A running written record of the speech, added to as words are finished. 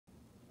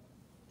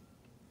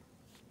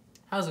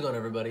How's it going,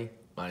 everybody?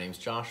 My name's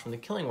Josh from the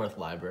Killingworth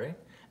Library,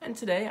 and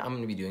today I'm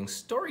going to be doing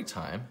story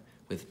time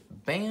with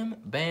Bam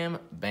Bam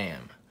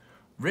Bam,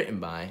 written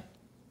by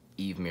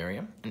Eve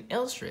Merriam and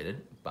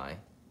illustrated by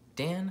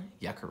Dan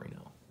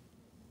Yacarino.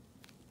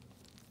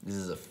 This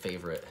is a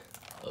favorite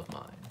of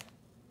mine.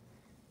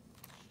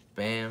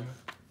 Bam,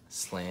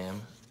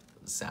 slam,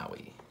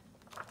 zowie.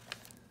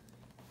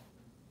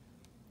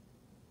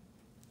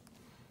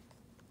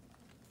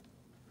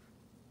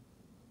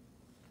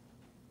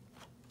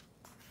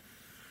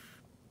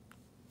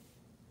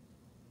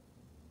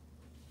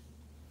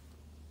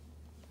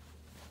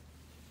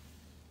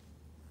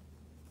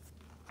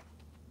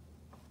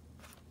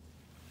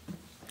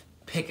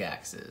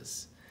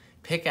 Pickaxes.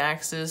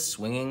 Pickaxes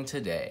swinging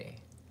today.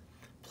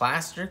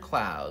 Plaster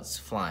clouds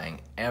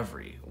flying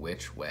every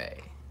which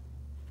way.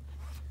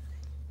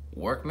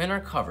 Workmen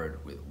are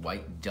covered with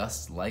white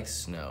dust like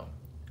snow.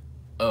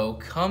 Oh,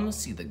 come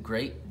see the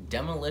great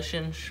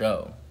demolition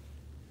show.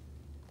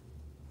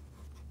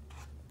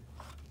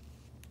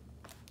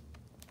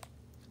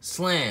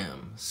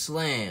 Slam,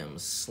 slam,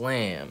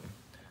 slam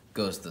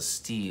goes the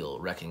steel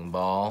wrecking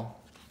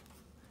ball.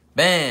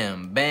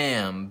 Bam,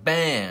 bam,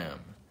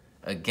 bam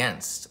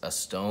against a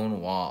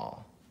stone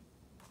wall.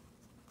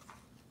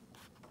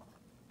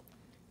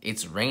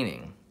 It's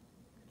raining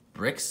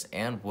bricks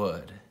and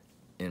wood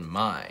in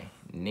my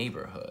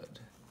neighborhood.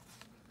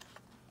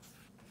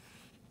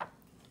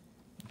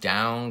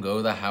 Down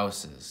go the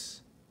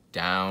houses,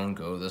 down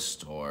go the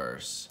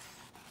stores.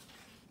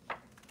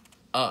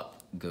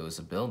 Up goes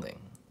a building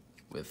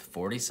with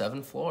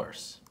 47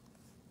 floors.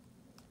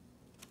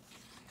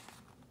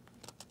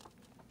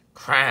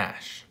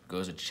 Crash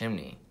goes a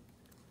chimney.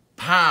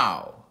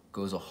 Pow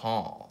goes a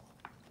hall.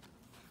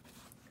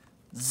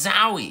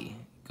 Zowie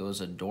goes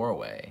a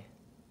doorway.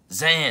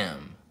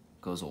 Zam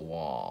goes a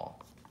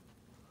wall.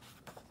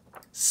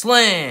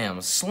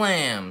 Slam,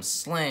 slam,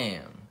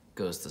 slam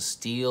goes the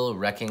steel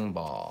wrecking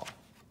ball.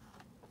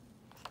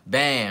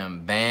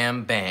 Bam,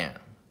 bam, bam,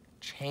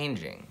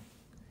 changing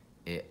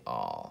it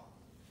all.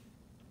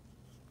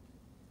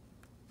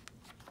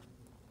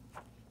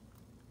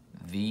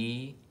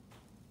 The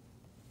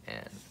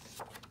end.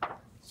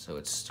 So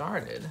it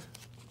started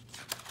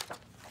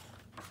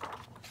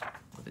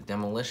with a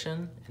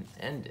demolition and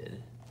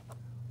ended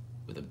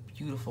with a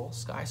beautiful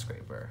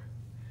skyscraper.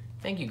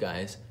 Thank you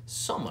guys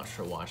so much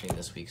for watching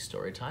this week's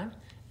story time,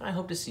 and I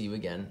hope to see you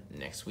again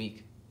next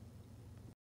week.